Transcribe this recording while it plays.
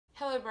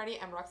Hello everybody,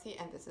 I'm Roxy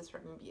and this is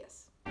Written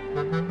BS.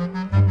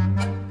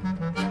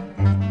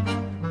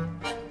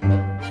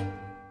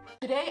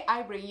 Today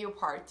I bring you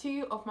part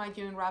 2 of my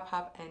June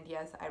wrap-up, and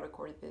yes, I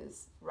recorded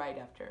this right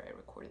after I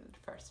recorded the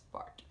first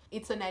part.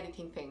 It's an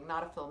editing thing,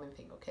 not a filming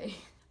thing, okay?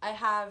 I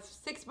have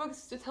 6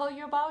 books to tell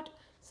you about,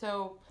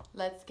 so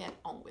let's get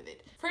on with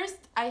it.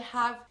 First, I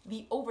have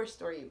The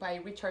Overstory by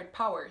Richard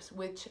Powers,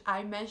 which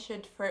I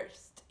mentioned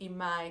first in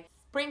my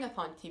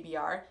Springathon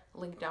TBR,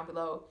 link down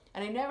below,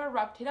 and I never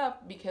wrapped it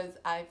up because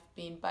I've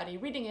been buddy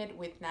reading it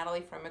with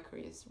Natalie from A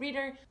Curious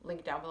Reader,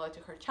 link down below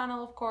to her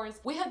channel of course.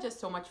 We had just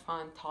so much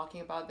fun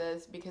talking about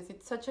this because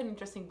it's such an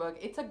interesting book.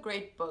 It's a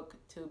great book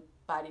to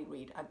buddy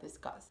read and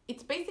discuss.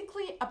 It's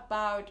basically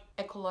about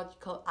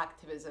ecological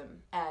activism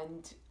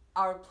and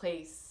our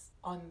place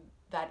on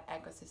that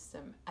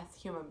ecosystem as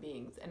human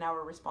beings and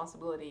our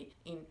responsibility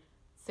in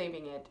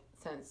saving it,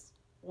 since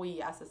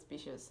we as a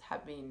species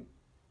have been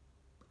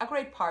a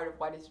great part of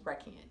what is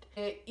wrecking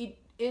it. It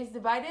is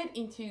divided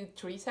into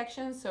 3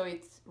 sections, so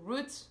it's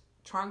roots,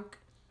 trunk,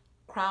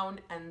 crown,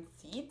 and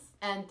seeds.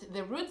 And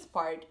the roots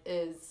part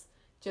is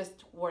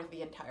just worth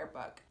the entire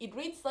book. It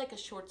reads like a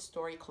short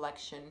story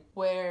collection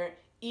where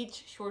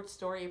each short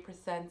story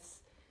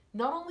presents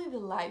not only the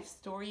life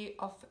story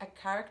of a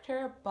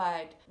character,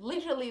 but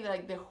literally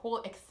like the whole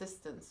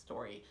existence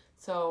story.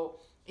 So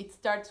it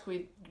starts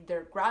with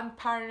their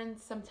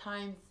grandparents,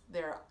 sometimes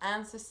their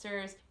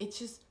ancestors. It's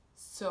just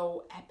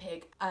so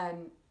epic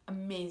and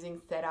amazing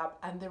setup,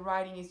 and the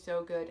writing is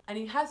so good, and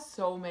it has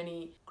so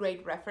many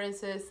great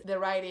references. The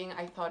writing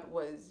I thought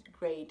was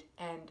great,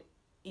 and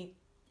it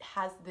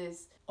has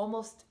this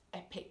almost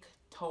epic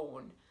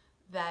tone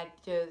that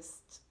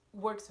just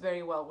works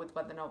very well with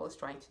what the novel is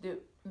trying to do.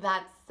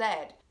 That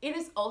said, it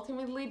is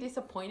ultimately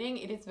disappointing.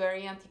 It is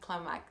very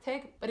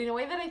anticlimactic, but in a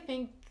way that I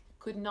think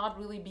could not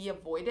really be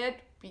avoided,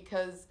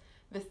 because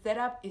the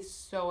setup is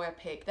so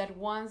epic that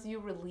once you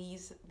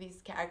release these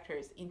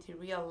characters into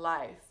real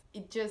life,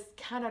 it just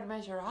cannot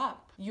measure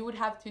up. You would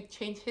have to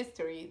change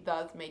history,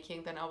 thus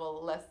making the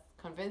novel less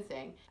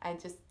convincing, and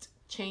just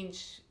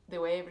change the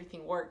way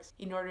everything works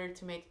in order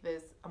to make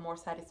this a more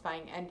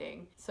satisfying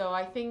ending. So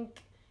I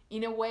think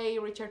in a way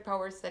Richard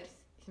Powers set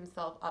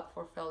himself up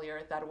for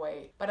failure that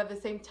way, but at the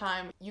same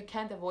time you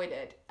can't avoid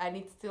it, and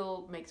it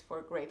still makes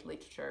for great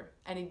literature,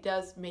 and it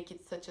does make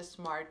it such a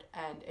smart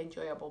and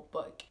enjoyable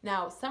book.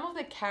 Now, some of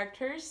the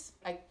characters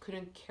I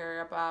couldn't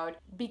care about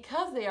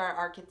because they are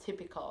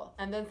archetypical,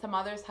 and then some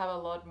others have a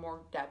lot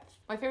more depth.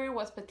 My favorite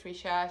was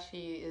Patricia.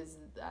 She is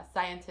a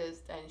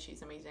scientist and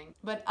she's amazing,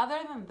 but other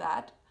than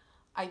that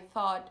I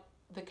thought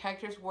the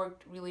characters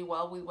worked really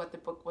well with what the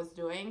book was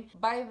doing.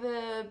 By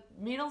the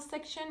middle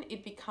section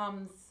it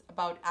becomes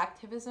about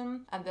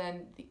activism and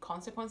then the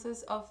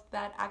consequences of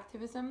that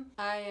activism.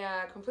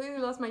 I completely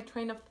lost my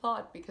train of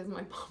thought because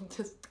my mom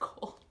just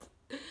called.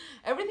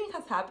 Everything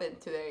has happened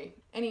today.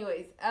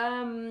 Anyways,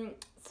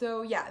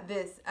 so yeah,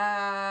 this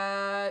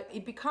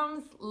it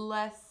becomes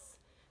less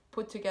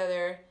put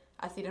together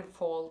as it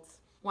unfolds.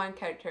 One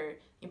character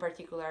in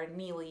particular,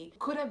 Neely,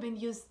 could have been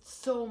used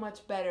so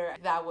much better.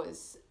 That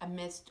was a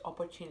missed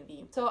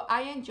opportunity. So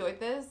I enjoyed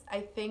this.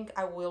 I think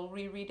I will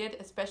reread it,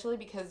 especially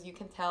because you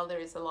can tell there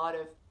is a lot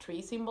of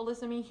tree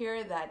symbolism in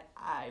here that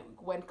I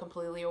went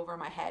completely over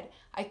my head.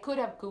 I could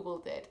have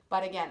Googled it,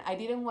 but again, I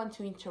didn't want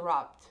to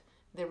interrupt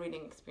the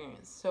reading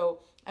experience. So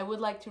I would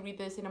like to read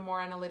this in a more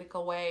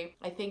analytical way.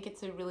 I think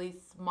it's a really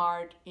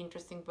smart,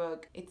 interesting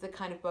book. It's the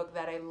kind of book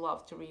that I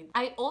love to read.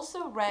 I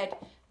also read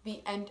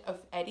The End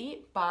of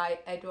Eddy by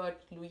Édouard,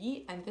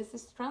 and this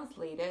is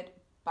translated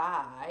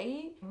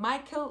by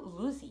Michael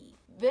Lucey.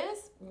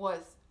 This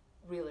was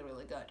really,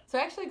 really good. So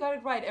I actually got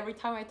it right every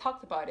time I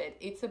talked about it.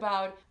 It's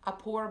about a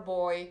poor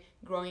boy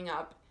growing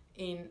up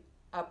in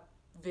a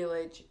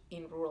village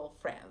in rural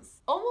France.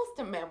 Almost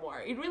a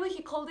memoir.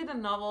 He called it a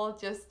novel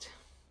just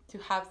to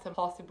have some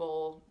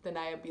possible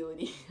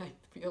deniability, I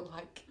feel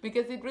like.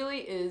 Because it really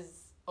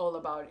is all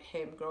about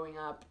him growing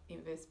up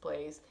in this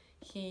place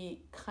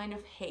he kind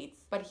of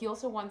hates, but he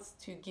also wants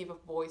to give a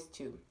voice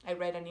to. I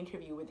read an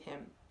interview with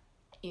him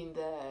in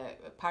the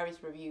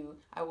Paris Review.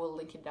 I will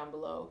link it down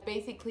below.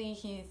 Basically,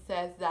 he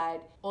says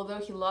that although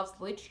he loves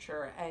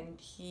literature and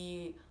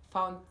he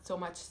found so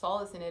much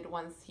solace in it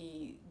once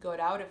he got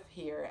out of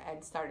here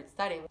and started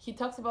studying, he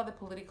talks about the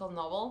political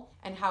novel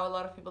and how a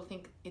lot of people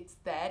think it's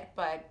dead,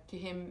 but to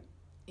him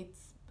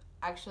it's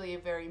actually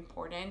very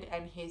important,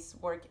 and his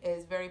work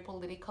is very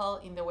political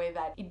in the way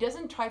that it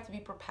doesn't try to be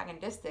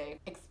propagandistic,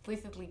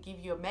 explicitly give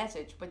you a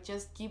message, but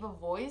just give a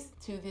voice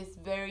to this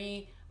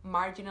very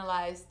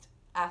marginalized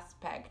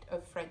aspect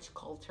of French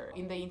culture.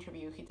 In the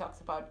interview he talks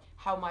about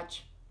how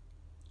much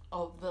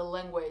of the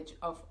language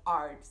of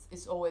arts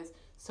is always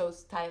so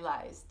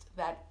stylized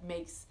that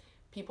makes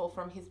people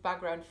from his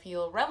background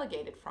feel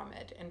relegated from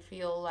it and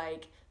feel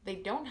like they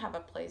don't have a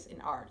place in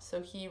art.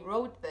 So he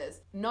wrote this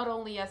not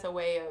only as a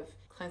way of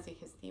cleansing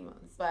his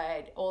demons,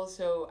 but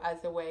also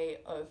as a way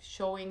of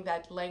showing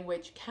that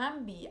language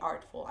can be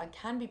artful and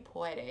can be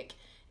poetic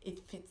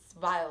it's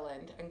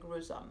violent and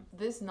gruesome.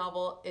 This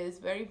novel is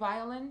very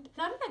violent,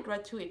 not in a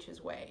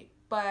gratuitous way,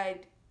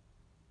 but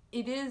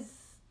it is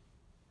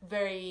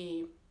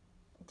very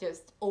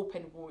just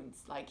open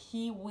wounds. Like,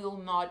 he will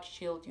not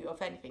shield you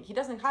of anything. He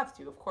doesn't have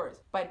to, of course,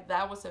 but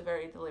that was a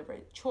very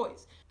deliberate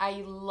choice.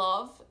 I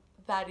love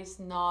that it's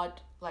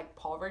not like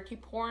poverty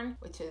porn,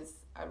 which is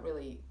a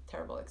really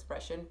terrible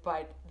expression,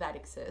 but that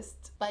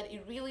exists. But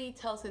it really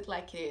tells it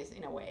like it is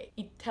in a way.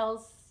 It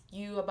tells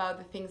you about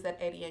the things that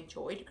Eddy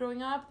enjoyed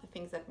growing up, the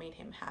things that made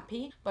him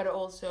happy, but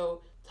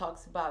also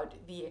talks about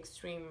the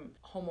extreme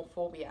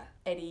homophobia.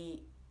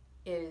 Eddy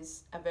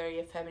is a very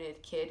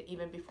effeminate kid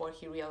even before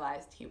he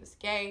realized he was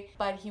gay,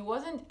 but he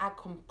wasn't a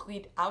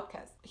complete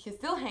outcast. He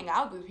still hung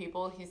out with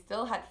people, he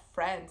still had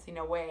friends in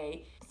a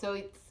way. So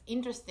it's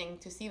interesting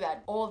to see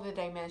that all the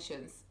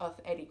dimensions of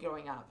Eddy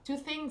growing up. Two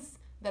things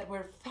that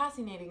were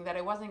fascinating that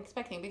I wasn't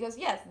expecting, because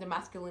yes, the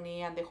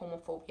masculinity and the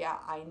homophobia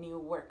I knew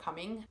were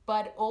coming,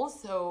 but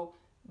also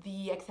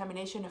the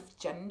examination of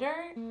gender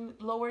in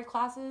lower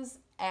classes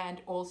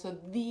and also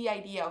the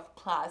idea of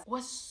class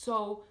was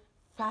so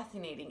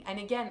fascinating. And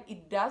again,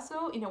 it does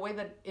so in a way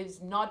that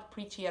is not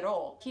preachy at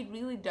all. He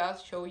really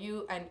does show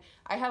you, and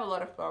I have a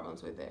lot of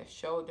problems with the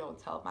show Don't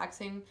Tell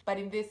Maxim, but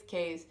in this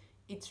case,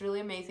 it's really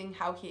amazing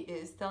how he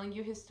is telling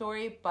you his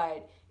story,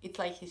 but it's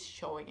like he's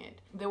showing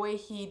it. The way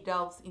he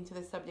delves into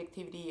the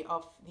subjectivity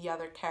of the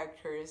other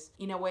characters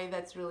in a way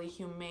that's really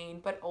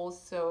humane, but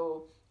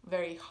also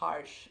very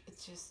harsh.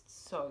 It's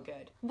just so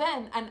good.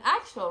 Then an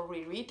actual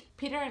reread,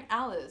 Peter and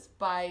Alice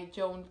by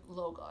Joan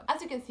Logan.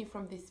 As you can see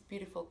from this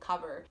beautiful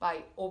cover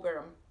by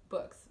Oberon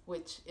Books,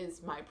 which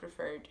is my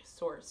preferred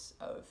source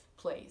of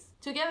plays.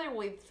 Together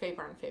with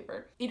Favor and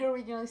Favor, it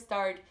originally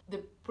starred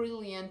the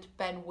brilliant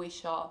Ben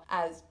Whishaw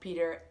as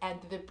Peter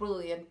and the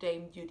brilliant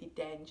Dame Judi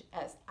Dench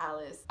as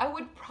Alice. I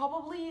would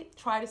probably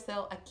try to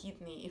sell a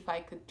kidney if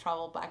I could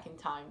travel back in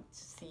time to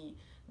see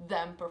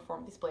them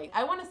perform this play.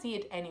 I want to see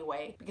it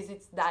anyway because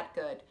it's that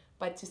good,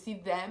 but to see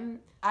them,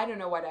 I don't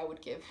know what I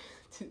would give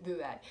to do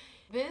that.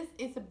 This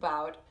is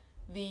about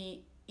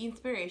the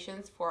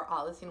inspirations for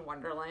Alice in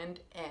Wonderland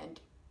and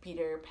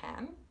Peter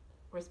Pan,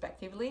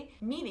 respectively,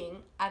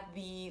 meeting at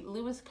the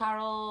Lewis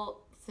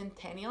Carroll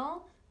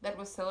Centennial that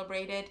was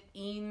celebrated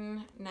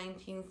in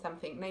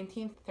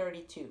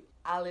 1932.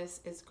 Alice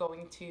is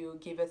going to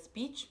give a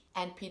speech,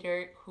 and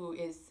Peter, who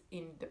is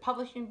in the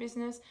publishing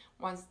business,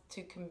 wants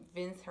to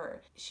convince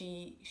her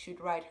she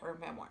should write her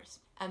memoirs.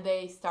 And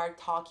they start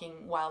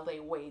talking while they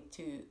wait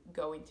to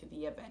go into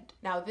the event.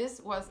 Now,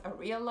 this was a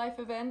real life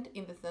event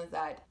in the sense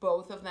that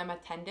both of them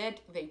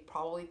attended. They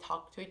probably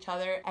talked to each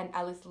other, and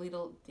Alice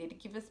Liddell did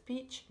give a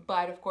speech.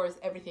 But of course,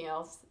 everything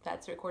else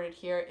that's recorded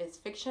here is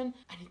fiction,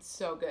 and it's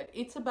so good.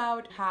 It's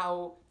about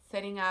how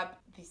setting up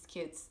these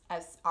kids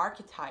as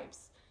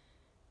archetypes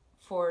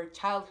for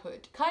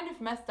childhood kind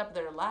of messed up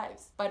their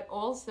lives, but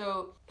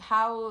also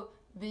how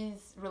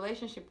this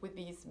relationship with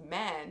these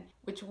men,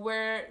 which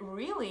were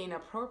really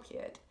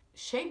inappropriate,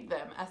 shaped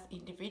them as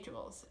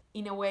individuals.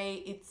 In a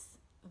way, it's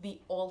the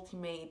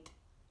ultimate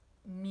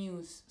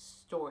muse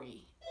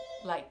story.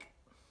 Like,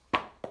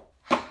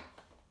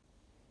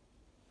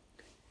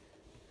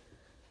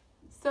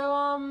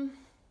 so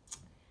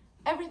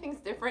everything's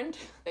different.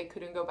 I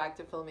couldn't go back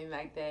to filming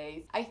that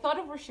day. I thought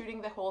of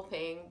reshooting the whole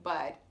thing,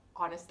 but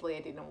honestly, I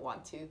didn't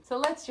want to. So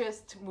let's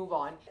just move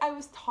on. I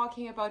was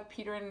talking about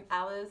Peter and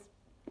Alice.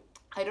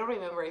 I don't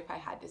remember if I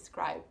had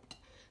described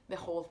the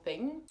whole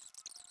thing.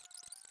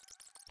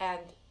 And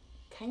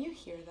can you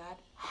hear that?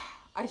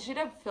 I should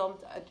have filmed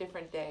a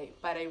different day,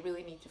 but I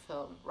really need to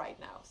film right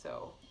now.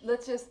 So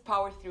let's just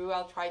power through.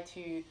 I'll try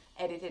to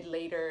edit it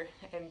later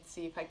and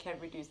see if I can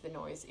reduce the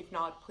noise. If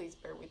not, please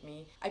bear with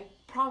me. I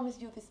promise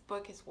you this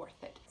book is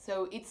worth it.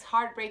 So it's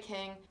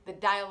heartbreaking. The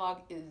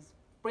dialogue is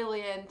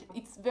brilliant.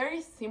 It's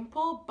very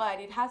simple, but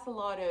it has a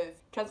lot of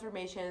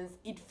transformations.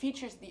 It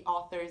features the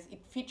authors.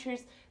 It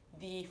features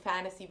the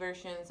fantasy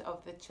versions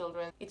of the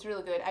children. It's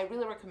really good. I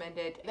really recommend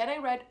it. Then I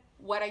read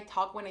What I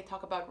Talk When I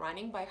Talk About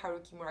Running by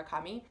Haruki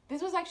Murakami.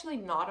 This was actually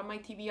not on my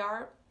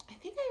TBR. I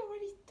think I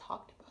already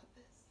talked about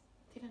this,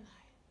 didn't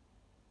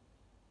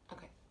I?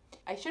 Okay.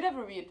 I should have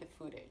reviewed the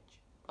footage.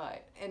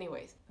 But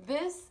anyways,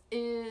 this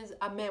is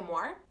a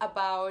memoir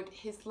about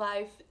his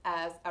life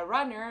as a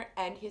runner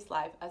and his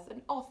life as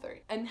an author,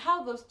 and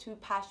how those two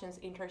passions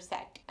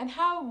intersect, and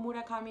how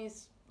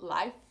Murakami's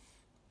life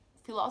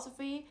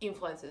philosophy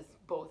influences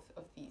both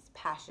of these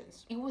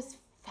passions. It was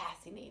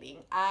fascinating.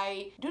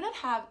 I do not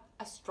have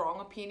a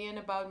strong opinion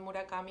about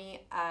Murakami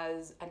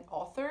as an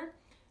author,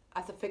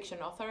 as a fiction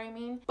author I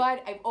mean,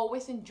 but I've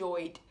always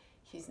enjoyed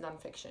his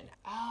nonfiction.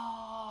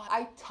 Oh,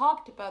 I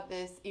talked about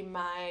this in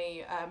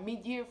my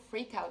mid-year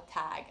freakout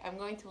tag. I'm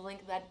going to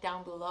link that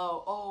down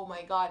below. Oh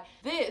my god,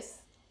 this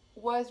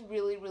was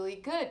really, really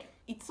good.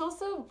 It's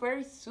also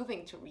very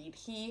soothing to read.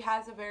 He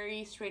has a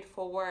very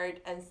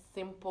straightforward and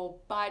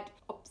simple but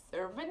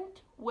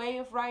observant way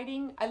of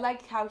writing. I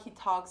like how he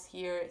talks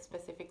here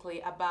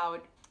specifically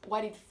about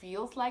what it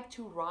feels like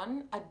to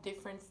run at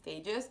different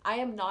stages. I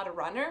am not a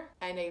runner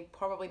and I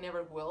probably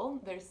never will.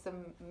 There's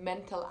some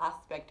mental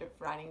aspect of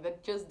running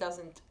that just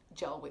doesn't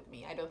gel with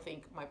me. I don't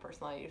think my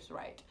personality is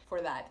right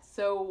for that.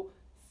 So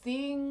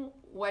seeing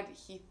what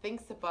he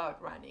thinks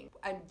about running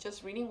and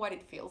just reading what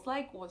it feels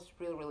like was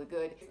really, really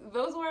good.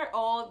 Those were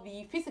all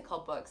the physical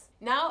books.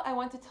 Now I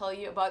want to tell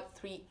you about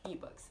 3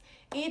 ebooks.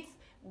 It's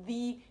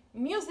the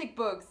music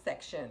books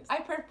section. I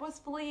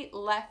purposefully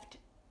left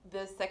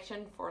this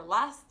section for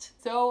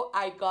last, so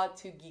I got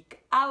to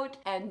geek out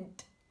and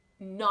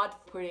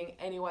not putting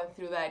anyone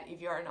through that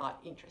if you are not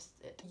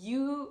interested.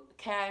 You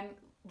can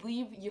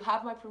leave, you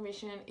have my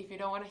permission if you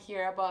don't want to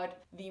hear about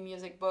the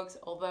music books,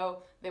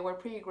 although they were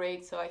pretty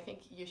great, so I think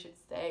you should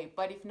stay.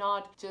 But if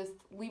not, just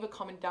leave a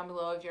comment down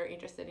below if you're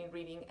interested in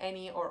reading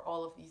any or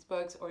all of these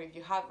books, or if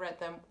you have read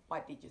them,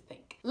 what did you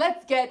think?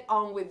 Let's get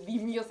on with the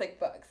music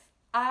books.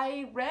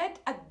 I read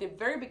at the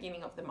very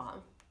beginning of the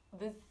month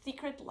The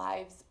Secret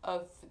Lives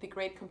of the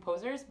Great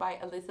Composers by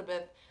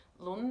Elizabeth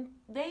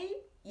Lunday.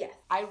 Yes,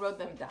 I wrote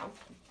them down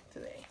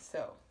today,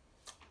 so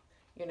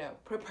you know,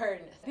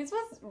 preparedness. This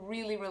was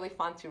really, really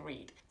fun to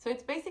read. So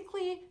it's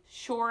basically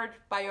short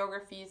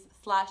biographies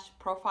 /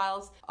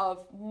 profiles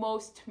of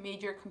most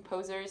major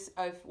composers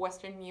of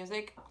Western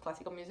music,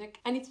 classical music.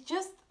 And it's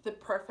just the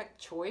perfect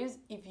choice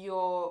if you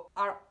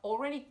are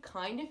already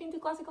kind of into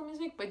classical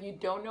music, but you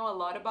don't know a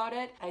lot about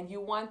it and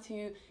you want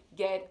to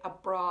get a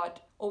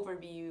broad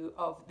overview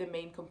of the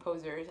main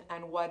composers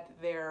and what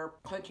their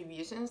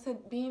contributions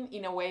have been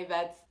in a way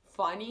that's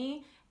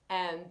funny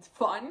and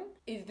fun.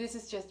 This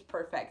is just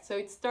perfect. So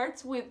it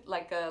starts with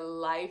like a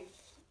life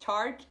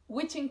chart,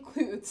 which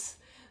includes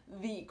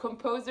the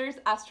composer's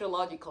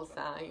astrological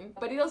sign,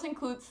 but it also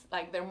includes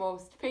like their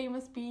most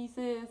famous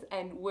pieces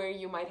and where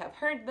you might have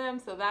heard them,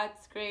 so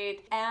that's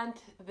great, and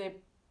the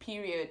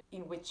period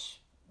in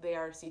which they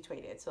are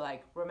situated, so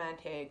like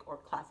romantic or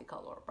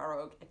classical or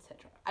baroque,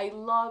 etc. I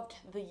loved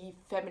the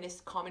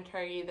feminist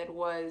commentary that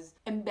was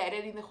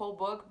embedded in the whole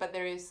book, but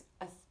there is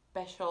a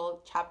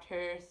special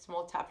chapter,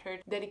 small chapter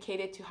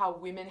dedicated to how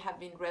women have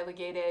been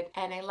relegated.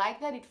 And I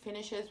like that it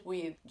finishes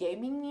with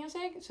gaming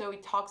music. So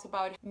it talks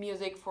about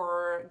music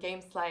for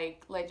games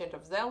like Legend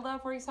of Zelda,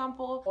 for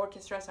example.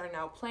 Orchestras are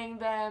now playing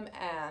them,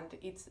 and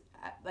it's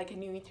like a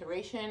new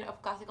iteration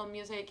of classical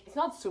music. It's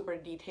not super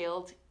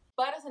detailed,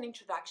 but as an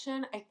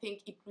introduction, I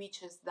think it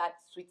reaches that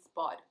sweet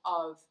spot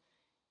of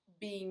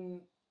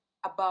being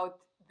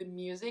about the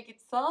music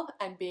itself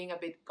and being a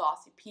bit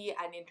gossipy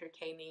and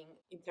entertaining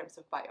in terms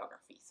of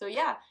biography. So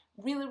yeah,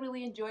 really,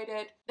 really enjoyed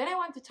it. Then I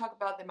want to talk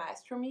about The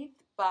Maestro Myth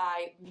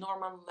by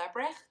Norman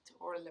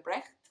Lebrecht,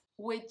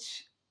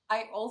 which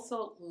I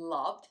also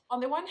loved. On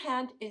the one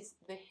hand is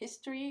the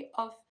history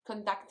of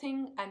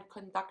conducting and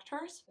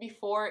conductors.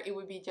 Before, it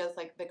would be just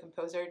like the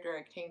composer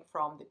directing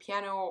from the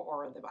piano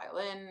or the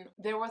violin.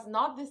 There was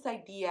not this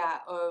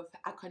idea of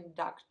a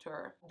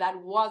conductor that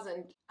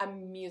wasn't a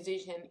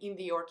musician in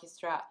the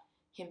orchestra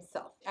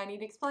himself, and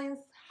it explains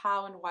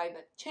how and why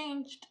that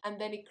changed, and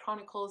then it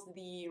chronicles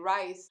the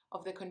rise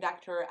of the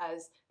conductor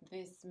as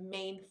this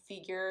main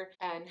figure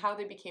and how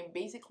they became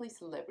basically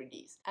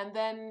celebrities, and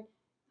then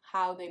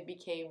how they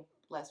became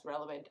less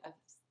relevant as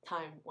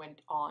time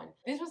went on.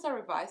 This was a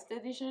revised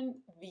edition.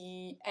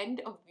 The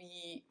end of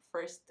the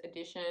first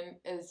edition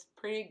is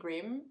pretty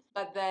grim,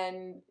 but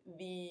then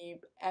the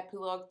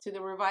epilogue to the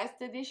revised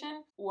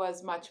edition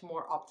was much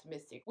more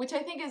optimistic, which I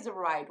think is the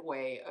right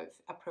way of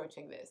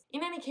approaching this.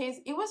 In any case,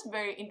 it was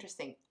very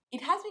interesting.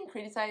 It has been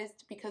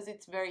criticized because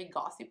it's very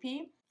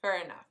gossipy. Fair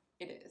enough,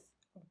 it is.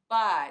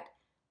 But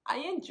I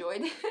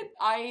enjoyed it.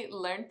 I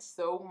learned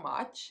so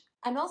much.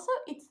 And also,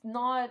 it's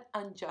not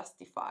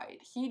unjustified.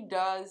 He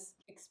does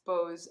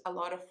expose a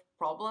lot of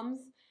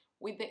problems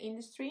with the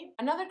industry.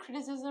 Another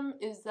criticism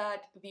is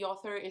that the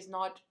author is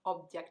not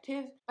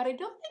objective, but I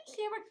don't think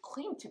he ever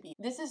claimed to be.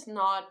 This is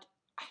not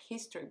a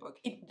history book.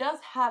 It does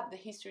have the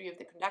history of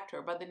the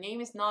conductor, but the name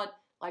is not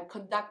like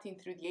Conducting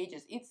Through the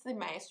Ages. It's the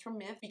Maestro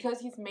Myth because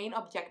his main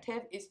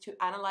objective is to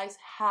analyze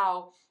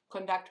how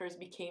conductors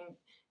became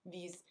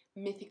these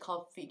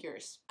mythical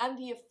figures and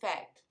the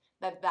effect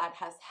that that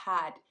has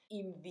had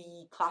in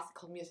the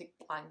classical music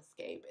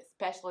landscape,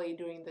 especially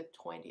during the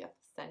 20th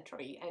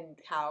century, and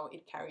how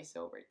it carries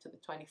over to the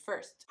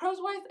 21st.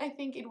 Prose-wise, I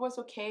think it was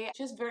okay,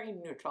 just very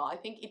neutral. I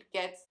think it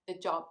gets the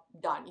job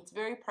done. It's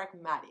very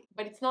pragmatic,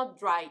 but it's not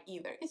dry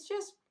either. It's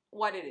just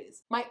what it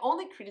is. My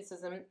only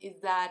criticism is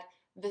that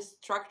the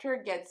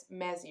structure gets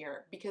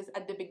messier, because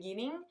at the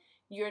beginning,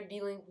 you're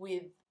dealing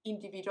with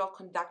individual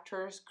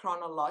conductors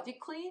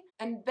chronologically,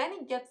 and then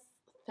it gets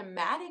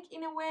thematic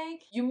in a way.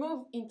 You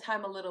move in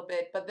time a little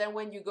bit, but then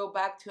when you go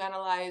back to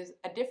analyze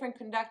a different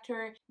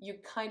conductor, you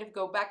kind of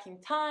go back in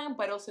time,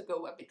 but also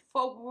go a bit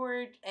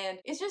forward, and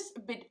it's just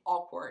a bit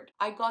awkward.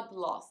 I got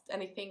lost,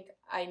 and I think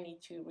I need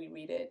to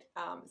reread it,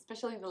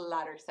 especially the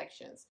latter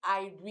sections.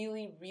 I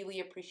really, really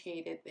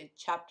appreciated the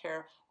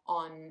chapter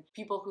on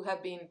people who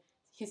have been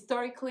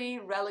historically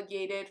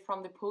relegated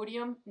from the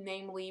podium,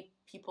 namely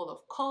people of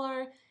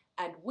color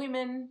and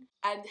women,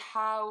 and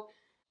how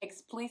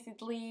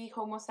explicitly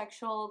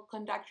homosexual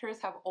conductors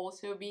have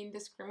also been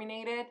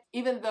discriminated,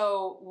 even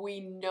though we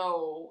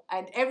know,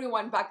 and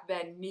everyone back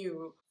then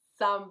knew,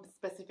 some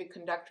specific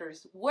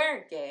conductors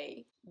were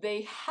gay.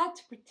 They had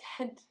to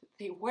pretend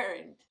they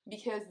weren't,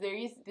 because there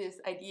is this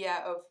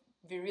idea of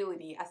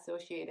virility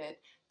associated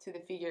to the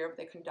figure of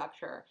the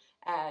conductor,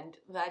 and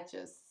that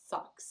just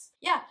sucks.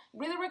 Yeah,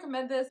 really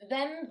recommend this.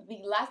 Then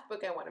the last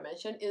book I want to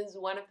mention is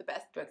one of the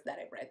best books that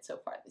I've read so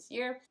far this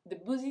year,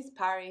 Debussy's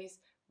Paris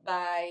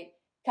by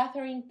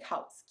Catherine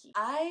Kautsky.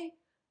 I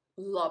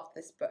love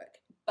this book,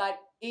 but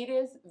it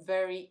is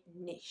very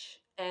niche,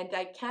 and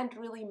I can't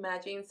really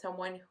imagine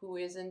someone who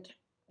isn't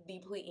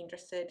deeply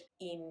interested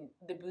in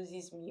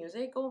Debussy's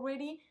music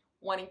already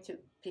wanting to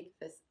pick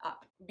this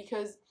up.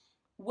 Because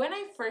when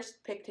I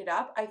first picked it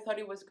up, I thought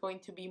it was going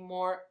to be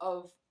more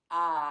of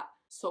a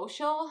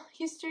social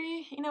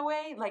history in a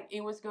way, like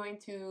it was going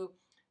to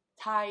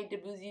tie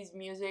Debussy's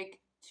music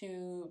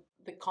to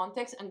the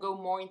context and go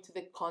more into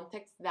the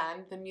context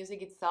than the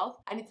music itself.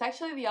 And it's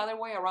actually the other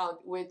way around,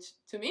 which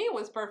to me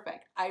was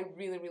perfect. I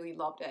really, really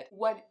loved it.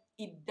 What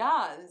it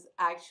does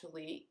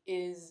actually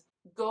is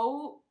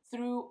go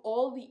through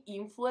all the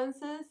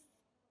influences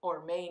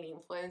or main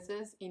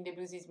influences in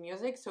Debussy's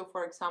music. So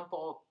for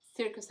example,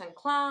 circus and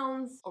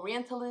clowns,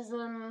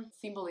 Orientalism,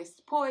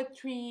 symbolist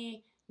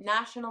poetry,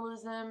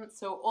 nationalism,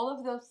 so all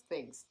of those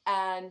things,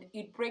 and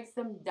it breaks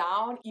them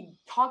down. It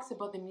talks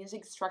about the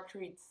music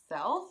structure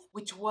itself,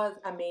 which was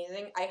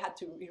amazing. I had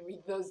to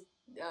reread those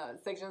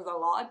sections a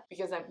lot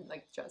because I'm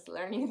like just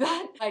learning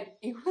that, but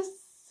it was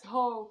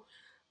so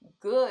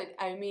good.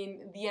 I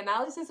mean, the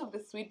analysis of the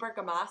Sweet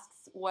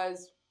Bergamasques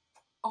was,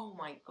 oh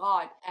my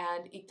god,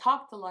 and it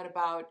talked a lot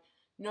about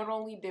not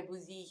only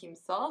Debussy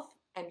himself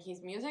and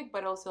his music,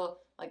 but also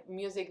like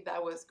music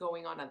that was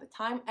going on at the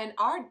time and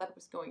art that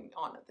was going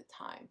on at the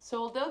time. So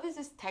although this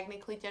is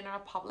technically general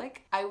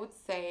public, I would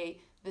say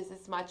this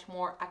is much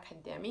more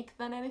academic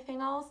than anything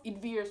else.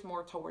 It veers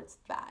more towards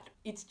that.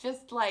 It's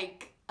just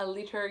like a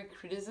literary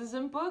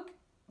criticism book,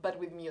 but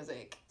with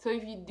music. So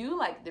if you do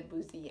like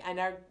Debussy and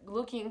are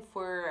looking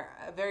for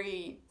a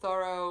very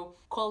thorough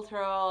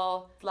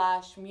cultural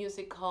 /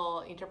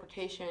 musical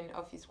interpretation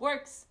of his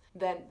works,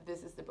 then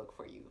this is the book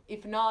for you.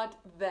 If not,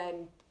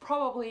 then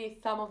probably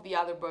some of the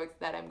other books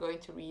that I'm going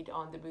to read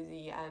on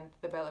Debussy and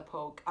the Belle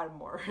Epoque are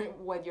more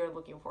what you're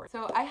looking for.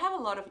 So I have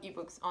a lot of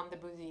ebooks on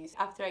Debussy's.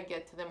 After I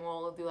get to them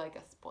all, I'll do like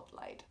a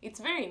spotlight. It's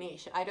very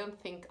niche. I don't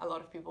think a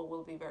lot of people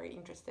will be very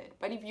interested.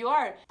 But if you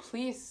are,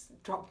 please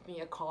drop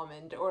me a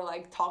comment or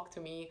like talk to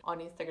me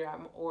on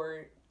Instagram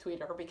or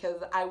Twitter,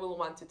 because I will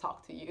want to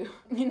talk to you.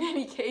 In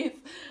any case,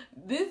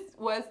 this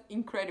was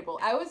incredible.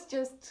 I was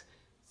just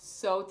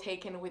so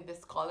taken with the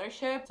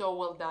scholarship. So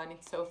well done.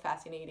 It's so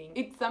fascinating.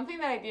 It's something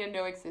that I didn't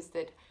know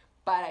existed,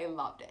 but I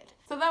loved it.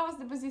 So that was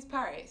Debussy's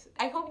Paris.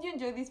 I hope you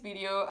enjoyed this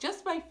video.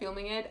 Just by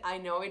filming it, I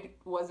know it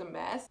was a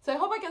mess. So I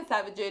hope I can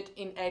salvage it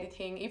in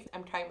editing if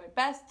I'm trying my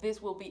best.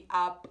 This will be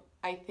up,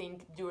 I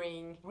think,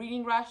 during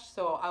reading rush.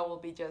 So I will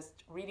be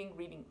just reading.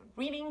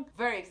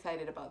 Very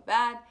excited about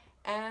that.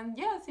 And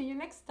yeah, see you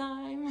next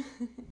time.